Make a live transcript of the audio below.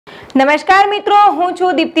નમસ્કાર મિત્રો, હું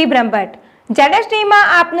છું દીપ્તિ બ્રહ્મભટ્ટ। ZSTV માં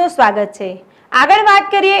આપનું સ્વાગત છે। આગળ વાત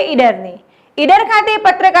કરીએ ઈડરની। ઈડર ખાતે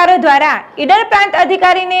પત્રકારો દ્વારા ઈડર પ્રાંત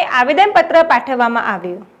અધિકારીને આવેદનપત્ર પાઠવવામાં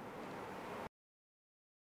આવ્યું।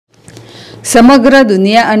 સમગ્ર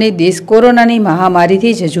દુનિયા અને દેશ કોરોનાની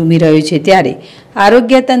મહામારીથી ઝઝૂમી રહ્યો છે, ત્યારે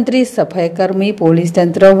આરોગ્ય તંત્ર, સફાઈ કર્મી, પોલીસ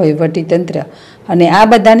તંત્ર, વહીવટી તંત્ર અને આ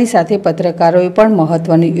બધાની સાથે પત્રકારોએ પણ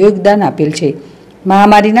મહત્વનું યોગદાન આપેલ છે।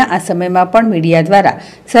 મહામારીના આ સમયમાં પણ મીડિયા દ્વારા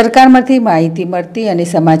સરકારમાંથી માહિતી મળતી અને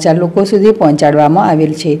સમાચાર લોકો સુધી પહોંચાડવામાં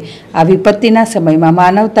આવેલ છે। આ વિપત્તિના સમયમાં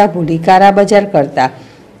માનવતા ભૂલી કાળાબજાર કરતા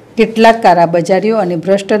કેટલાક કાળાબજારીઓ અને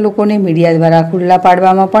ભ્રષ્ટ લોકોને મીડિયા દ્વારા ખુલ્લા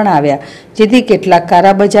પાડવામાં પણ આવ્યા, જેથી કેટલાક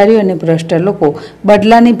કાળાબજારીઓ અને ભ્રષ્ટ લોકો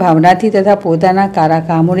બદલાની ભાવનાથી તથા પોતાના કાળા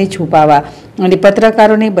કામોને છુપાવવા અને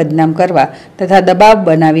પત્રકારોને બદનામ કરવા તથા દબાવ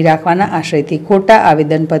બનાવી રાખવાના આશયથી ખોટા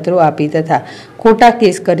આવેદનપત્રો આપી તથા ખોટા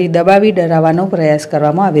કેસ કરી દબાવી ડરાવવાનો પ્રયાસ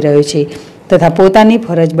કરવામાં આવી રહ્યો છે તથા પોતાની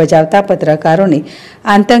ફરજ બજાવતા પત્રકારોને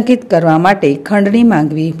આતંકિત કરવા માટે ખંડણી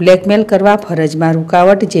માંગવી, બ્લેકમેલ કરવા, ફરજમાં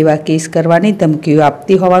રૂકાવટ જેવા કેસ કરવાની ધમકીઓ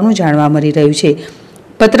આપતી હોવાનું જાણવા મળી રહ્યું છે।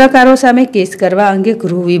 પત્રકારો સામે કેસ કરવા અંગે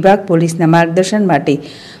ગૃહ વિભાગ પોલીસના માર્ગદર્શન માટે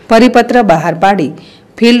પરિપત્ર બહાર પાડી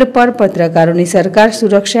ફિલ્ડ પર પત્રકારોની સરકાર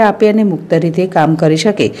સુરક્ષા આપે અને મુક્ત રીતે કામ કરી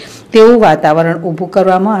શકે તેવું વાતાવરણ ઊભું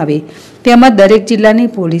કરવામાં આવે, તેમજ દરેક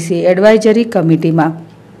જિલ્લાની પોલીસે એડવાઇઝરી કમિટીમાં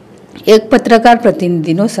એક પત્રકાર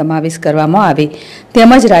પ્રતિનિધિનો સમાવેશ કરવામાં આવે,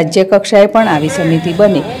 તેમજ રાજ્ય કક્ષાએ પણ આવી સમિતિ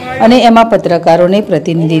બને અને એમાં પત્રકારોને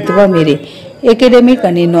પ્રતિનિધિત્વ મેળવે। એકેડેમિક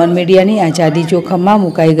અને નોન મીડિયાની આઝાદી જોખમમાં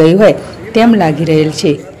મુકાઈ ગઈ હોય તેમ લાગી રહેલ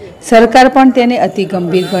છે। સરકાર પણ તેને અતિ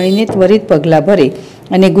ગંભીર ગણીને ત્વરિત પગલાં ભરે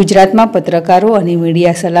અને ગુજરાતમાં પત્રકારો અને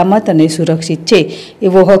મીડિયા સલામત અને સુરક્ષિત છે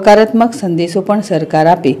એવો હકારાત્મક સંદેશો પણ સરકાર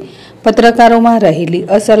આપે, પત્રકારોમાં રહેલી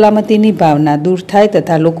અસલામતીની ભાવના દૂર થાય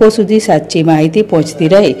તથા લોકો સુધી સાચી માહિતી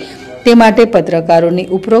પહોંચતી રહે તે માટે પત્રકારોની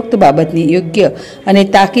ઉપરોક્ત બાબતની યોગ્ય અને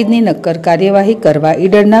તાકીદની નક્કર કાર્યવાહી કરવા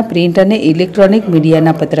ઈડરના પ્રિન્ટ અને ઇલેક્ટ્રોનિક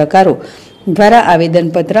મીડિયાના પત્રકારો દ્વારા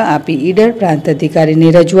આવેદનપત્ર આપી ઈડર પ્રાંત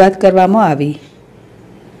અધિકારીને રજૂઆત કરવામાં આવી।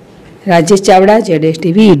 રાજેશ ચાવડા,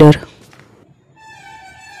 ZSTV ઈડર।